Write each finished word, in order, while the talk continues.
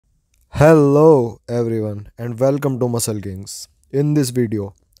Hello everyone and welcome to Muscle Kings. In this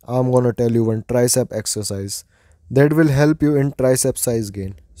video, I'm gonna tell you one tricep exercise that will help you in tricep size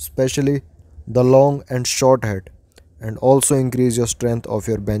gain, especially the long and short head, and also increase your strength of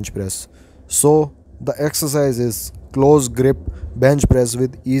your bench press. So the exercise is close grip bench press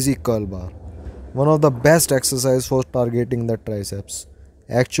with easy curl bar. One of the best exercise for targeting the triceps.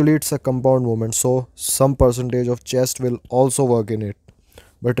 Actually it's a compound movement, so some percentage of chest will also work in it.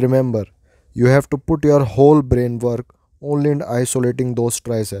 But remember, you have to put your whole brain work only in isolating those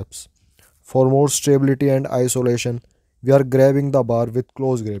triceps. For more stability and isolation, we are grabbing the bar with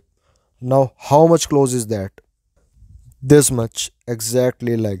close grip. Now, how much close is that? This much,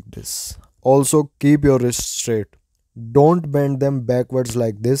 exactly like this. Also, keep your wrists straight. Don't bend them backwards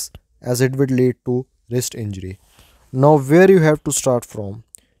like this, as it would lead to wrist injury. Now, where you have to start from?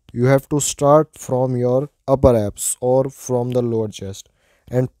 You have to start from your upper abs or from the lower chest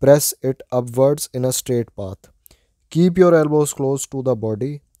and press it upwards in a straight path. Keep your elbows close to the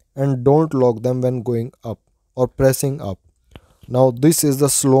body and don't lock them when going up or pressing up. Now, this is the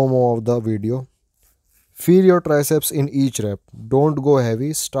slow mo of the video. Feel your triceps in each rep. Don't go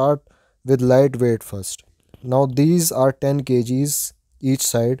heavy. Start with light weight first. Now, these are 10 kgs each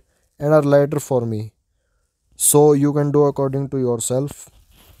side and are lighter for me, so you can do according to yourself.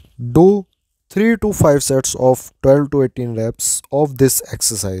 Do 3 to 5 sets of 12 to 18 reps of this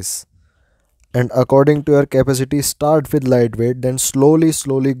exercise, and according to your capacity start with lightweight, then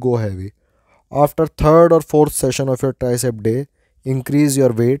slowly go heavy. After third or fourth session of your tricep day, increase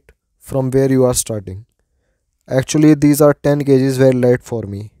your weight from where you are starting. Actually these are 10 kgs very light for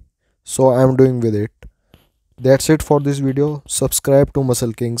me, so I am doing with it. That's it for this video. Subscribe to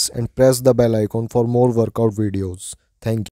Muscle Kings and press the bell icon for more workout videos. Thank you.